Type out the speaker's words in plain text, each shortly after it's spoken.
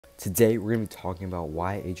Today we're going to be talking about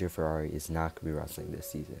why AJ Ferrari is not going to be wrestling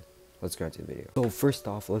this season. Let's go into the video. So first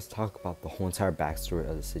off, let's talk about the whole entire backstory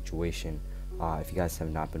of the situation. If you guys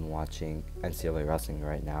have not been watching NCAA wrestling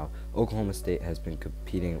right now, Oklahoma State has been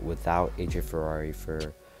competing without AJ Ferrari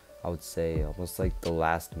for, I would say, almost like the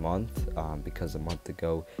last month, because a month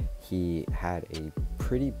ago he had a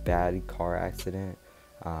pretty bad car accident.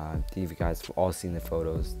 I think if you guys have all seen the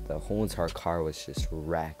photos, the whole entire car was just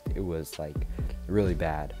wrecked. It was like really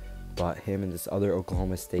bad. But him and this other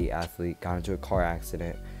Oklahoma State athlete got into a car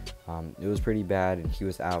accident. It was pretty bad, and he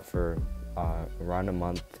was out for around a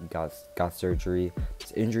month. Got surgery.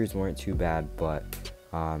 His injuries weren't too bad, but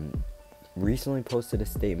recently posted a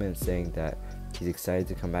statement saying that he's excited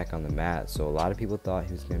to come back on the mat. So a lot of people thought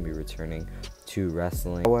he was going to be returning to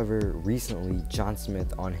wrestling. However, recently John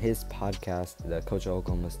Smith on his podcast, the coach of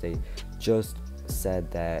Oklahoma State, just said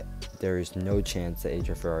that there is no chance that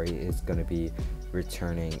AJ Ferrari is going to be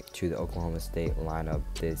returning to the Oklahoma State lineup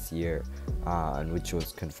this year, and which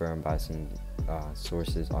was confirmed by some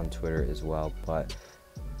sources on Twitter as well. But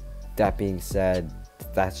that being said,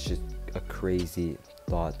 that's just a crazy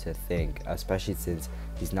thought to think, especially since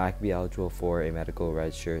he's not going to be eligible for a medical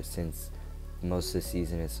red shirt, since most of the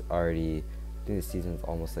season is already, I think the season's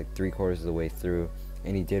almost like 3/4 of the way through,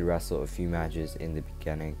 and he did wrestle a few matches in the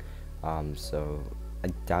beginning. So I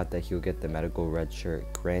doubt that he'll get the medical red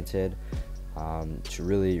shirt granted, which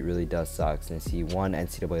really does suck, since he won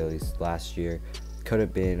NCAA last year. Could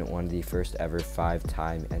have been one of the first ever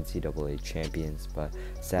 5-time NCAA champions, but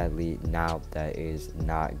sadly now that is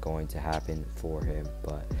not going to happen for him.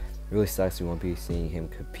 But it really sucks we won't be seeing him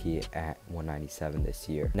compete at 197 this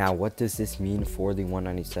year. Now, what does this mean for the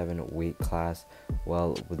 197 weight class?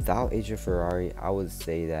 Well, without AJ Ferrari, I would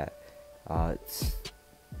say that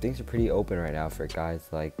things are pretty open right now for guys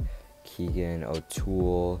like Keegan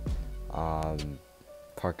O'Toole,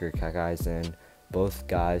 Parker Kakaisen, both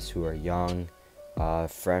guys who are young,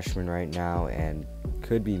 freshmen right now, and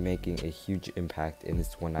could be making a huge impact in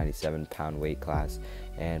this 197-pound weight class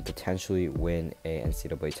and potentially win a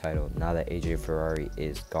NCAA title now that AJ Ferrari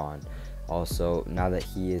is gone. Also, now that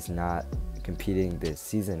he is not competing this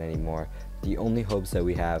season anymore, the only hopes that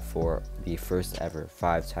we have for the first ever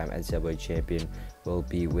 5-time NCAA champion will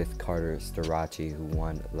be with Carter Starachi, who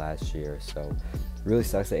won last year. So it really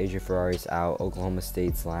sucks that AJ Ferrari is out. Oklahoma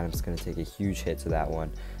State's lineup is going to take a huge hit to that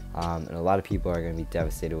one. And a lot of people are going to be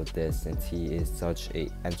devastated with this, since he is such a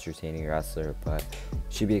entertaining wrestler. But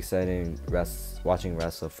should be exciting watching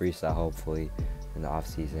wrestle freestyle, hopefully in the off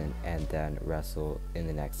season, and then wrestle in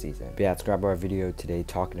the next season. But yeah, let's grab our video today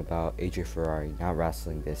talking about AJ Ferrari not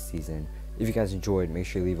wrestling this season. If you guys enjoyed, make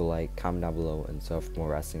sure you leave a like, comment down below, and sub for more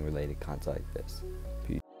wrestling related content like this.